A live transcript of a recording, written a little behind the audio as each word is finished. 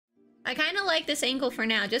I kind of like this angle for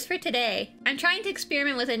now, just for today. I'm trying to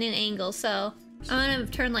experiment with a new angle, so I'm gonna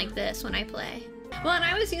turn like this when I play. Well, and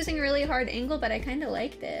I was using a really hard angle, but I kind of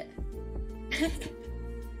liked it.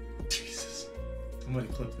 Jesus. I'm gonna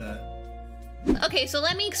clip that. Okay, so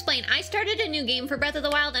let me explain. I started a new game for Breath of the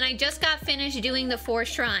Wild, and I just got finished doing the 4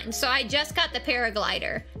 shrines. So I just got the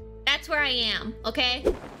paraglider. That's where I am, okay?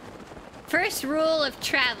 First rule of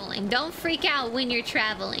traveling. Don't freak out when you're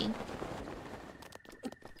traveling.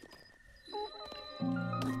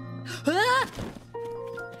 Ah!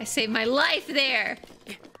 I saved my life there.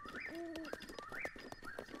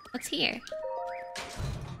 What's here?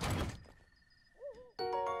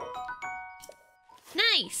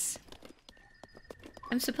 Nice.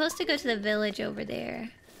 I'm supposed to go to the village over there.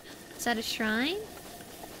 Is that a shrine?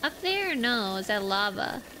 Up there? No, is that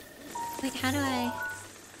lava? Wait, how do I...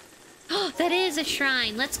 Oh, that is a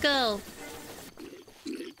shrine. Let's go.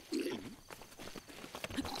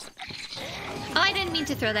 Oh, I didn't mean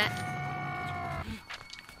to throw that.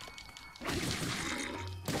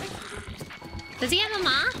 Does he have a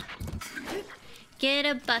mop? Get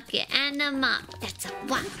a bucket and a mop. That's a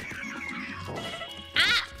wop.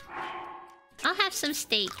 Ah! I'll have some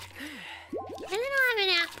steak. And then I'll have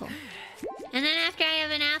an apple. And then after I have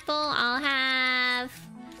an apple, I'll have...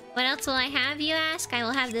 What else will I have, you ask? I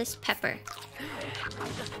will have this pepper.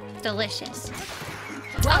 Delicious.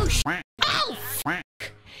 Oh, sh**. Oh, f***.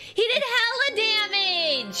 He did hella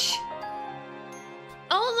damage!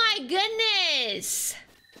 Oh my goodness!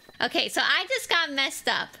 Okay, so I just got messed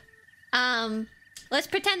up. Let's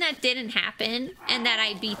pretend that didn't happen and that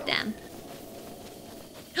I beat them.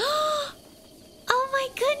 Oh my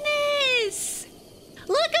goodness!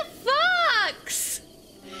 Look, a fox!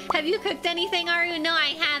 Have you cooked anything, Aru? No,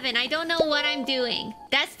 I haven't. I don't know what I'm doing.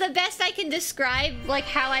 That's the best I can describe, like,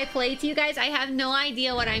 how I play to you guys. I have no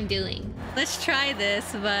idea what I'm doing. Let's try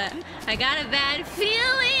this, but I got a bad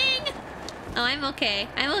feeling. Oh, I'm okay.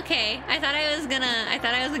 I'm okay. I thought I wasn't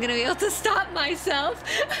gonna be able to stop myself.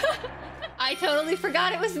 I totally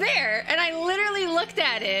forgot it was there, and I literally looked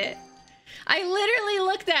at it. I literally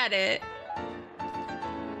looked at it.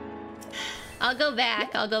 I'll go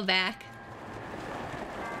back. I'll go back.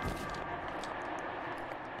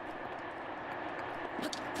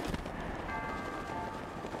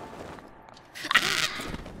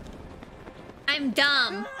 I'm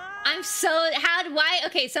dumb. I'm so... Why?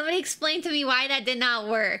 Okay, somebody explain to me why that did not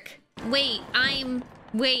work. Wait.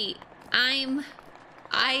 Wait.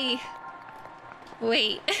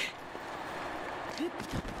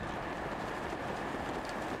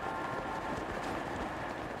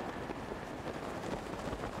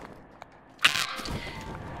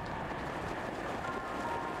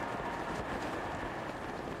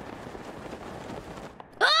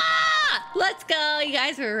 Ah! Let's go. You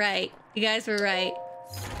guys were right. You guys were right.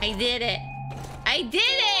 I did it. I did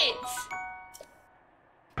it!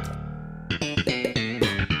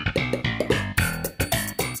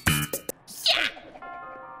 Yeah!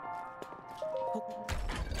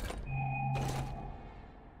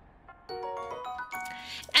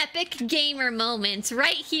 Epic gamer moments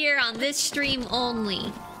right here on this stream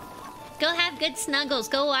only. Go have good snuggles.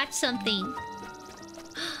 Go watch something.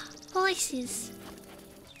 Voices.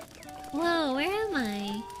 Whoa, where am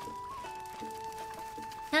I?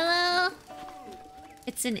 Hello?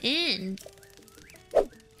 It's an inn.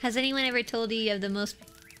 Has anyone ever told you you have the most...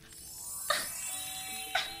 Oh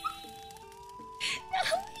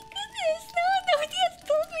my goodness! No, nobody has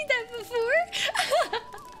told me that before!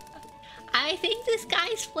 I think this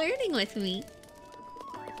guy's flirting with me.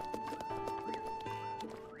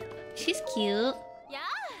 She's cute. Yeah!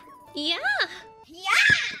 Yeah!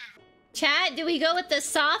 Yeah! Chat, do we go with the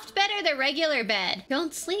soft bed or the regular bed?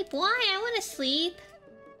 Don't sleep. Why? I want to sleep.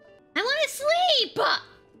 I want to sleep!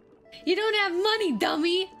 You don't have money,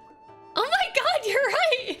 dummy. Oh my god, you're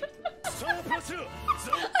right! I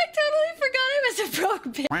totally forgot I was a broke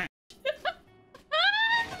bitch.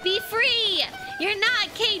 Be free! You're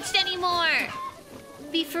not caged anymore!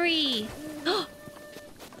 Be free.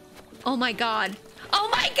 Oh my god. Oh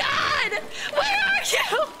my god! Where are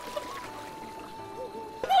you?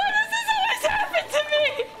 Why does this always happen to me?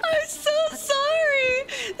 I'm so sorry!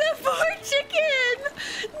 That poor chicken!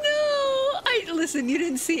 No! Listen, you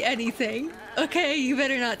didn't see anything. Okay, you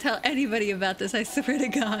better not tell anybody about this, I swear to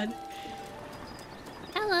God.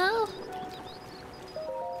 Hello?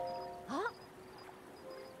 Huh?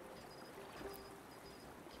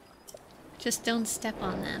 Just don't step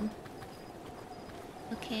on them.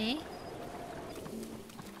 Okay.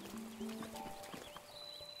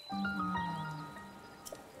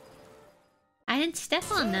 I didn't step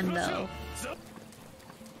on them, though.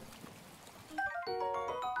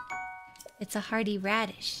 It's a hardy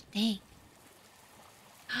radish. Dang.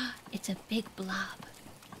 It's a big blob.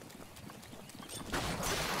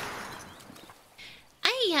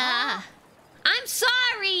 Aya! I'm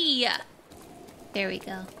sorry! There we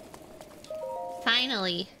go.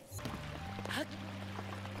 Finally.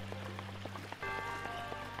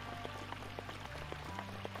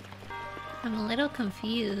 I'm a little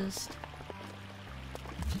confused.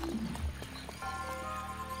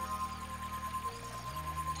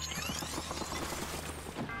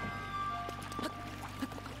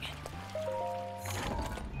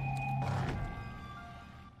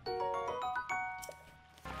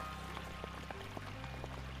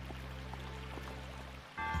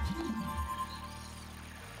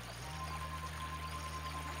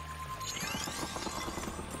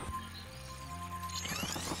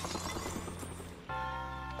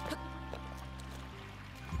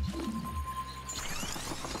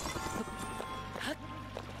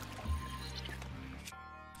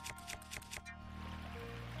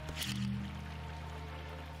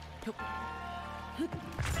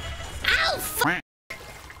 Ow! Fuck!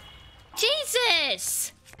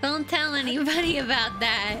 Jesus! Don't tell anybody about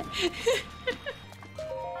that.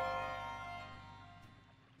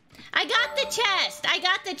 I got the chest! I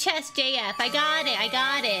got the chest, JF. I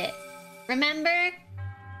got it. Remember?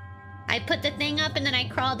 I put the thing up and then I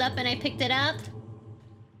crawled up and I picked it up.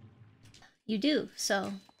 You do,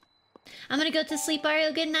 so... I'm gonna go to sleep,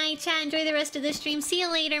 Ario. Good night, chat. Enjoy the rest of the stream. See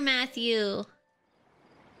you later, Matthew.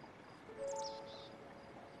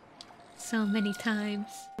 So many times.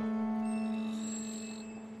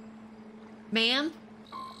 Ma'am?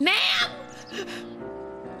 Ma'am!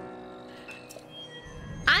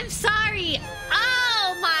 I'm sorry!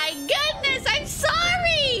 Oh my goodness! I'm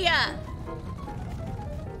sorry!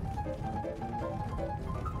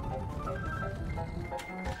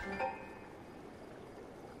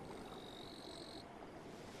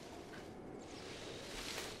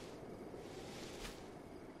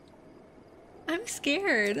 I'm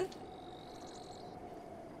scared.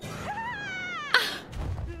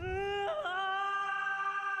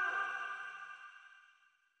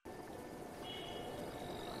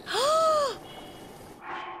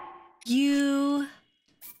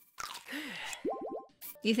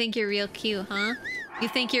 You think you're real cute, huh? You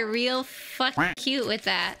think you're real fucking cute with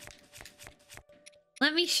that.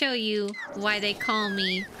 Let me show you why they call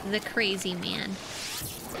me the crazy man.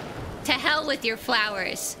 To hell with your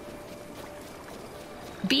flowers.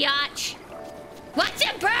 Biatch. Watch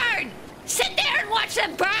them burn! Sit there and watch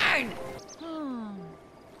them burn!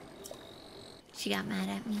 She got mad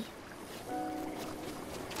at me.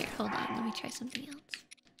 Here, hold on. Let me try something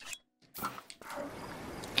else.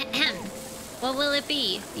 Ahem. What will it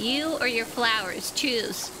be? You or your flowers?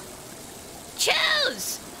 Choose.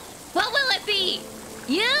 Choose! What will it be?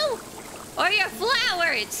 You or your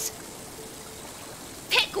flowers?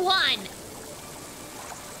 Pick one.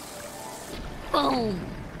 Boom.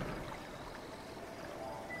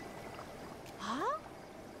 Huh?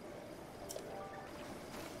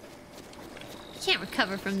 Can't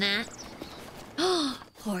recover from that. Oh,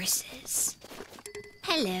 horses.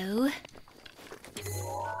 Hello.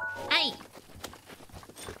 Hey.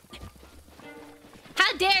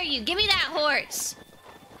 How dare you? Give me that horse.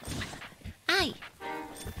 Aye.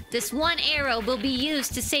 This one arrow will be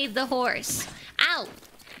used to save the horse. Ow.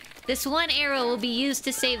 This one arrow will be used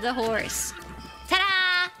to save the horse.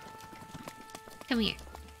 Ta-da! Come here.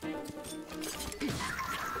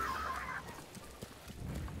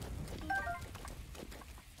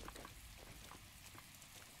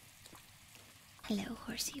 Hello,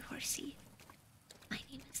 horsey, horsey. My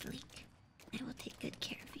name is Link. I will take good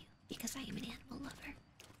care of you because I am an animal lover.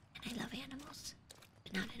 And I love animals.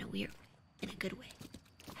 But not in a weird way. In a good way.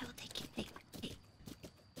 I will take you. Hey, hey.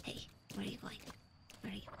 Hey, where are you going?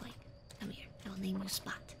 Where are you going? Come here. I will name you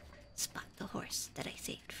Spot. Spot, the horse that I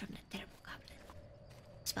saved from the terrible goblin.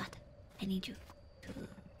 Spot, I need you to...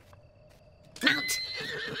 mount!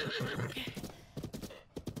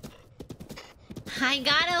 I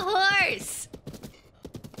got a horse!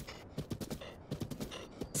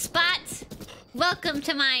 Spot, welcome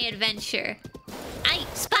to my adventure.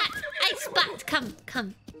 Spot! Spot!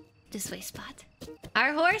 Come. This way, Spot.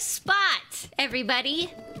 Our horse Spot,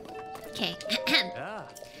 everybody. Okay.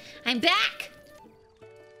 I'm back!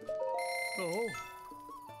 Oh.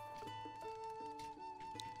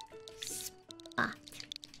 Spot.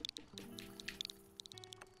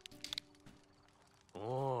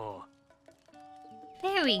 Oh.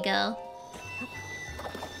 There we go.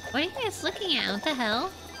 What are you guys looking at? What the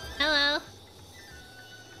hell? Hello?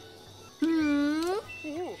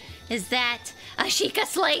 Is that a Sheikah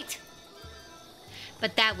slate?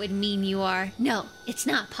 But that would mean you are. No, it's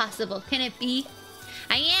not possible. Can it be?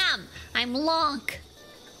 I am! I'm Lonk!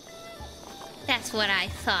 That's what I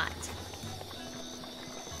thought.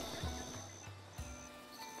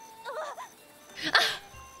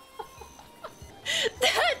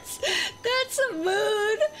 That's a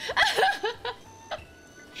mood!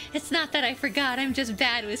 It's not that I forgot, I'm just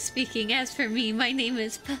bad with speaking. As for me, my name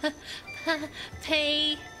is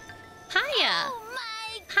Pay... Hiya! Oh my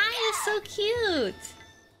Hiya's so cute!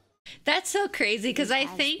 That's so crazy, because I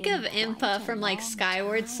think of Impa from, like,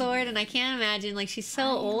 Skyward Sword, and I can't imagine, like, she's so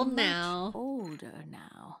old now. Older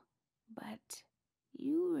now, but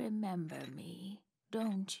you remember me,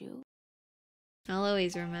 don't you? I'll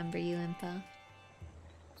always remember you, Impa.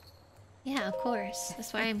 Yeah, of course.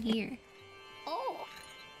 That's why I'm here. Oh.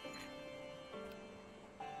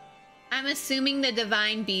 I'm assuming the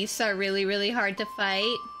divine beasts are really, really hard to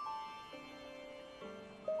fight.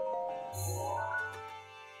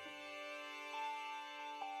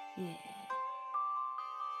 Yeah.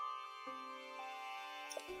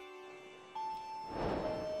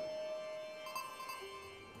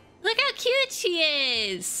 Look how cute she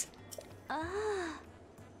is! Ah.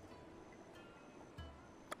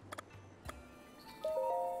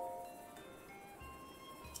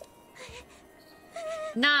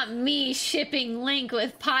 Not me shipping Link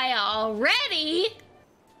with Paya already!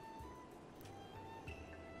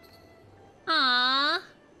 Aww.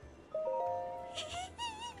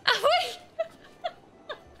 Wait!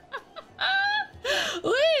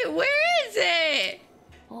 Wait, where is it?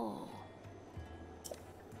 Oh.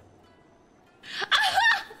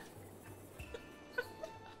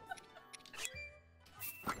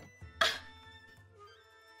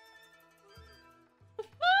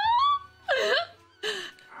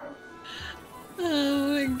 Oh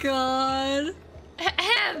my god.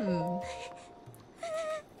 Ahem.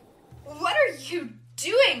 What are you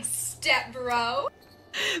doing, step bro?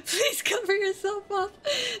 Please cover yourself up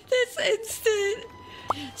this instant.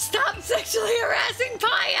 Stop sexually harassing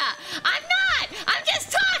Paya! I'm not! I'm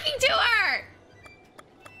just talking to her!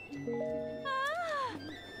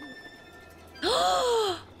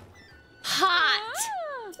 Hot!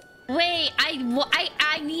 Wait,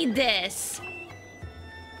 I need this.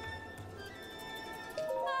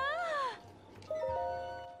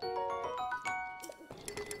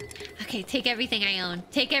 Okay, take everything I own.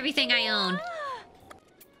 Take everything I own.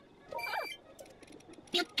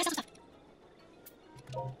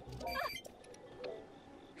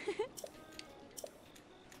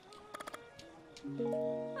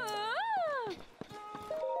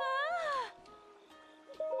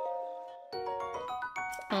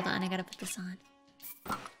 Hold on, I gotta put this on.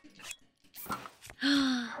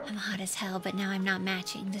 I'm hot as hell, but now I'm not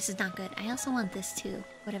matching. This is not good. I also want this too,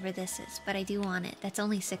 whatever this is, but I do want it. That's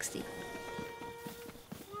only 60.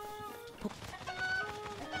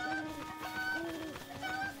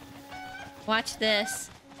 Watch this.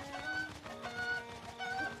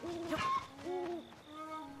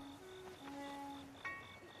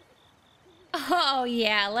 Oh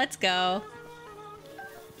yeah, let's go.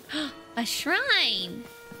 A shrine!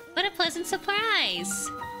 What a pleasant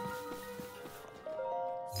surprise!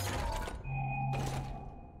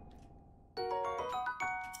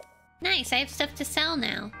 Nice, I have stuff to sell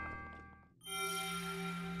now.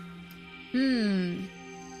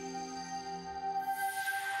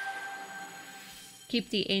 Keep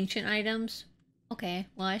the ancient items. Okay,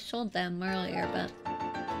 well I sold them earlier, but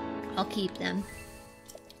I'll keep them.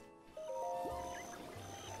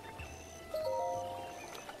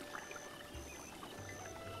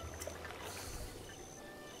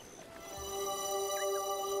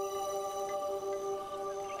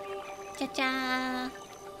 Cha-cha!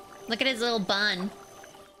 Look at his little bun.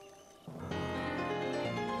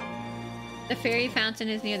 The fairy fountain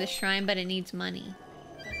is near the shrine, but it needs money.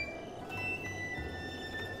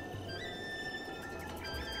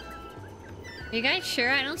 Are you guys sure?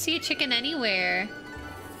 I don't see a chicken anywhere.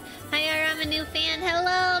 Hi, I'm a new fan.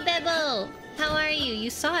 Hello, Bebo! How are you? You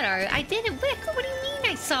saw it, already. I did it. Where? What do you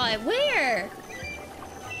mean I saw it? Where?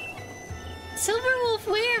 Silverwolf,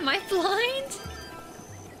 where? Am I blind?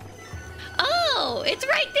 Oh, it's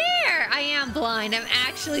right there! I am blind. I'm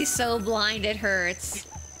actually so blind it hurts.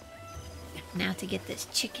 Now to get this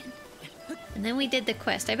chicken. And then we did the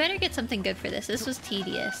quest. I better get something good for this. This was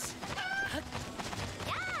tedious.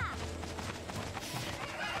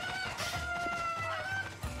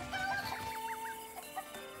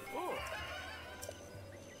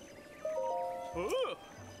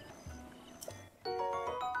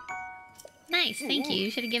 Nice, thank you.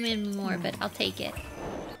 You should have given me more, but I'll take it.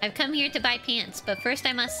 I've come here to buy pants, but first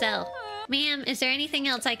I must sell. Ma'am, is there anything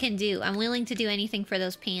else I can do? I'm willing to do anything for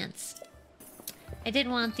those pants. I did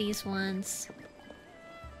want these ones.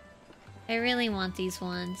 I really want these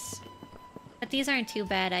ones. But these aren't too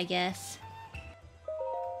bad, I guess.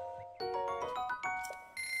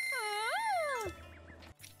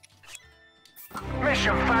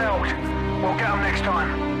 Mission failed. We'll get them next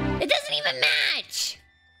time. It doesn't even match!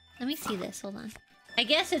 Let me see this, hold on. I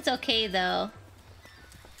guess it's okay, though.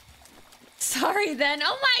 Sorry, then.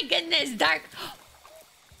 Oh my goodness, dark...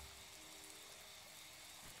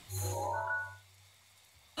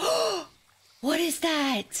 What is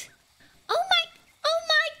that? Oh my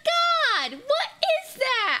god! What is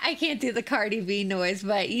that? I can't do the Cardi B noise,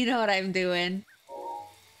 but you know what I'm doing.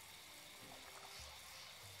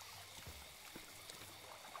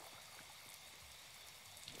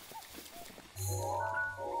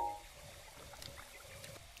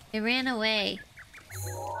 It ran away.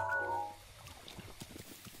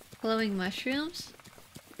 Glowing mushrooms?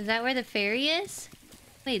 Is that where the fairy is?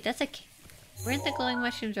 Wait, that's a... Weren't the glowing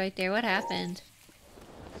mushrooms right there? What happened?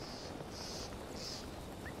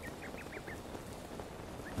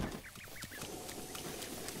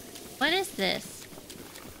 What is this?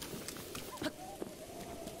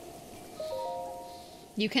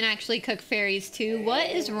 You can actually cook fairies too? What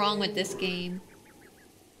is wrong with this game?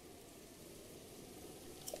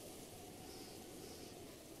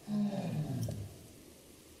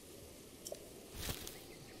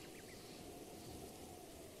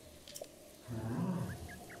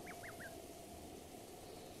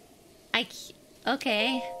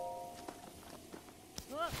 Okay.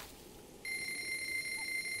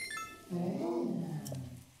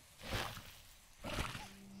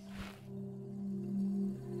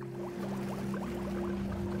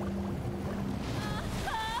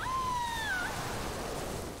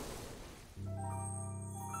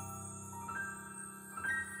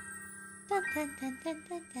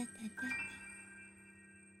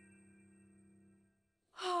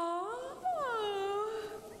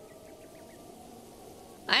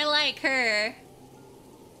 I like her.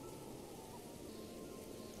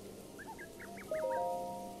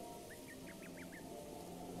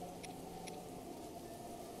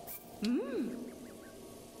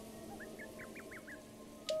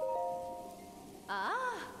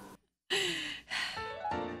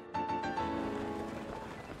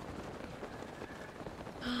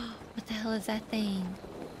 What the hell is that thing?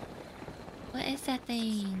 What is that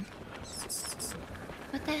thing?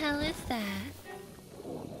 What the hell is that?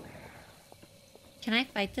 Can I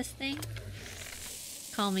fight this thing?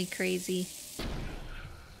 Call me crazy.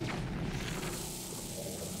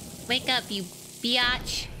 Wake up, you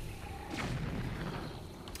biatch.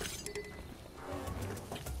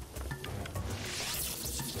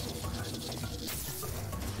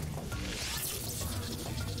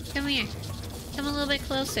 Come here. Come a little bit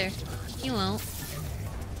closer. You won't.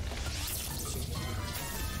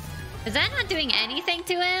 Is that not doing anything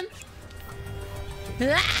to him?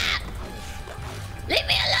 Ah! Leave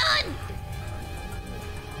me alone!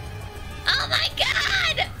 Oh my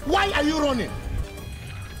god! Why are you running?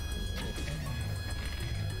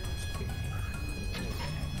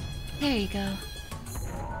 There you go.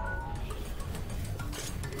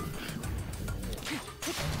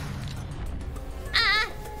 Ah!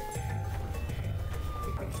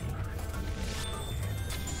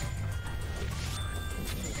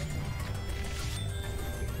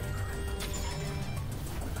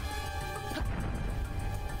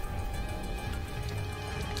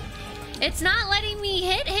 It's not letting me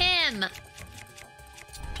hit him!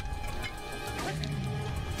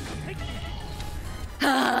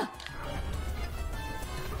 Ah!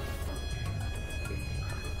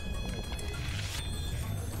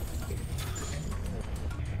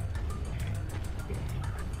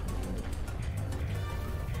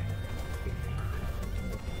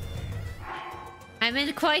 I'm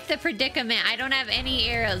in quite the predicament. I don't have any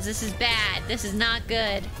arrows. This is bad. This is not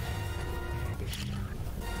good.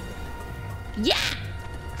 Yeah!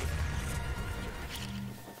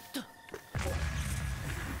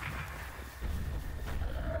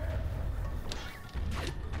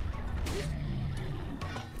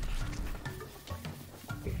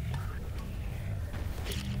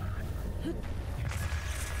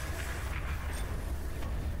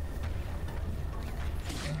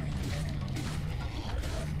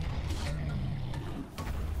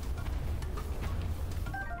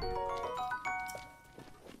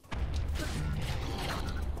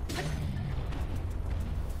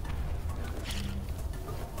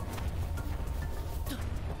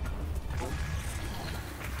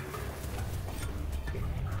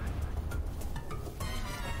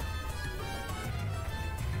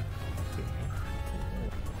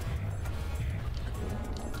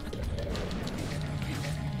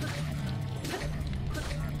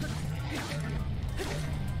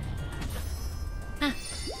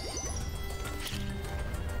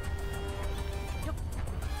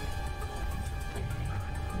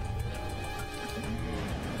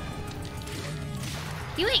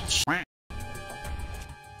 You ain't sh.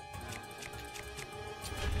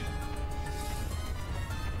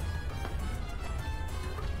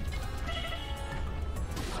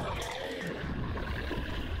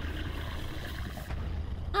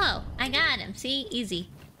 Oh, I got him. See? Easy.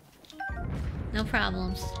 No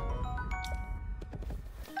problems.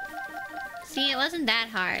 See, it wasn't that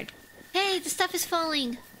hard. Hey, the stuff is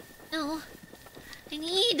falling. No. I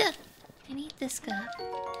need this guy.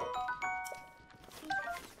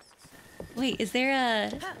 Wait, is there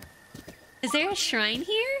a shrine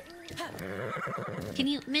here? Can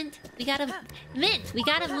you, Mint? We gotta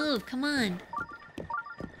move. Come on.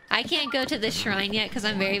 I can't go to the shrine yet because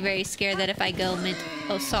I'm very, very scared that if I go, Mint...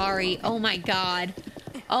 Oh, sorry. Oh my god.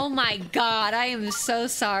 Oh my god. I am so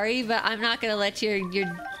sorry, but I'm not gonna let your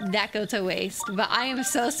that go to waste. But I am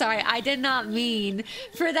so sorry. I did not mean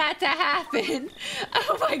for that to happen.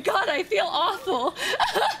 Oh my god, I feel awful.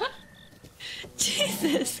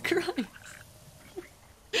 Jesus Christ.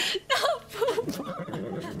 No, poop.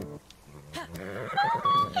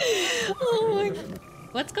 Oh my...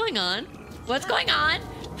 What's going on? What's going on?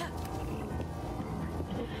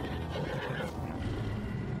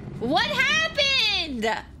 What happened?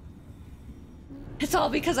 It's all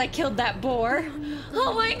because I killed that boar.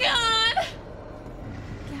 Oh my god!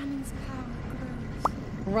 Ganon's power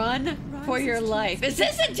grows. Run for your life. Is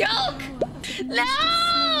this a joke?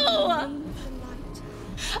 No!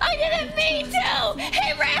 I didn't mean to!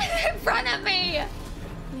 He ran in front of me!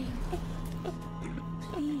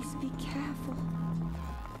 Please be careful.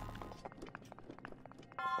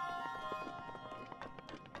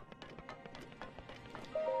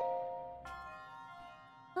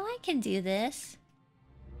 Well, I can do this.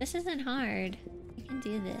 This isn't hard. I can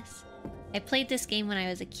do this. I played this game when I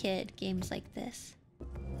was a kid. Games like this.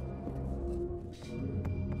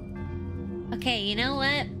 Okay, you know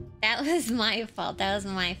what? That was my fault. That was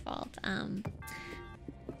my fault. I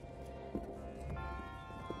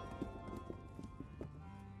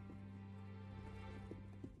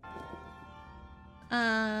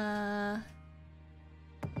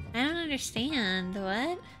don't understand.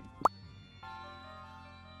 What?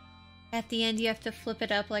 At the end, you have to flip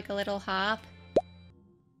it up like a little hop.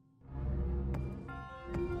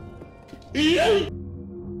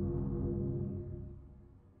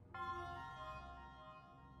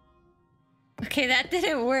 Okay, that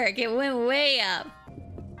didn't work. It went way up.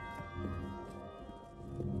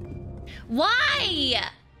 Why?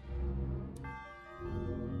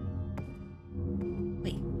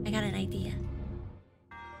 Wait, I got an idea.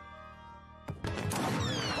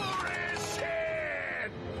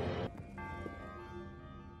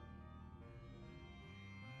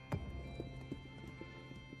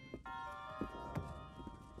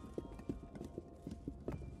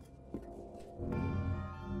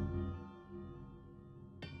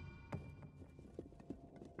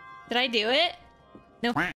 Did I do it?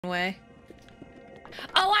 No way.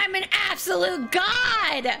 Oh, I'm an absolute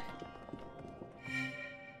god!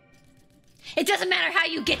 It doesn't matter how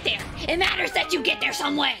you get there. It matters that you get there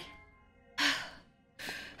some way.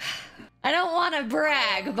 I don't want to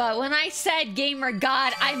brag, but when I said gamer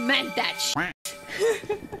god, I meant that shit.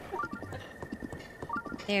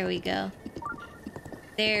 There we go.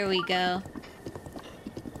 There we go.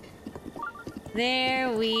 There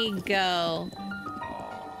we go.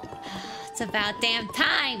 It's about damn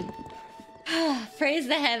time! Praise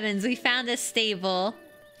the heavens, we found a stable.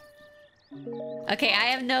 Okay, I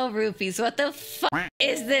have no rupees. What the fuck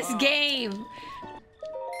is this game?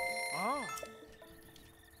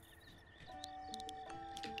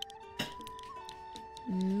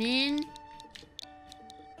 Min...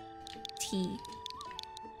 T.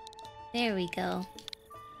 There we go.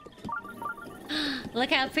 Look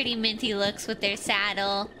how pretty Minty looks with their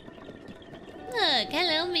saddle. Look,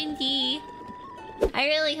 hello Minty. I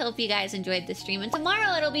really hope you guys enjoyed the stream, and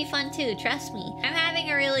tomorrow it'll be fun too, trust me. I'm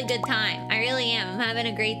having a really good time. I really am. I'm having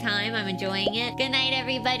a great time. I'm enjoying it. Good night,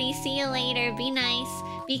 everybody. See you later. Be nice.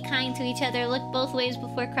 Be kind to each other. Look both ways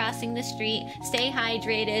before crossing the street. Stay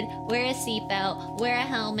hydrated. Wear a seatbelt. Wear a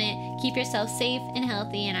helmet. Keep yourself safe and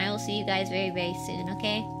healthy, and I will see you guys very, very soon,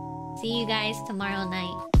 okay? See you guys tomorrow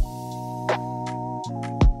night.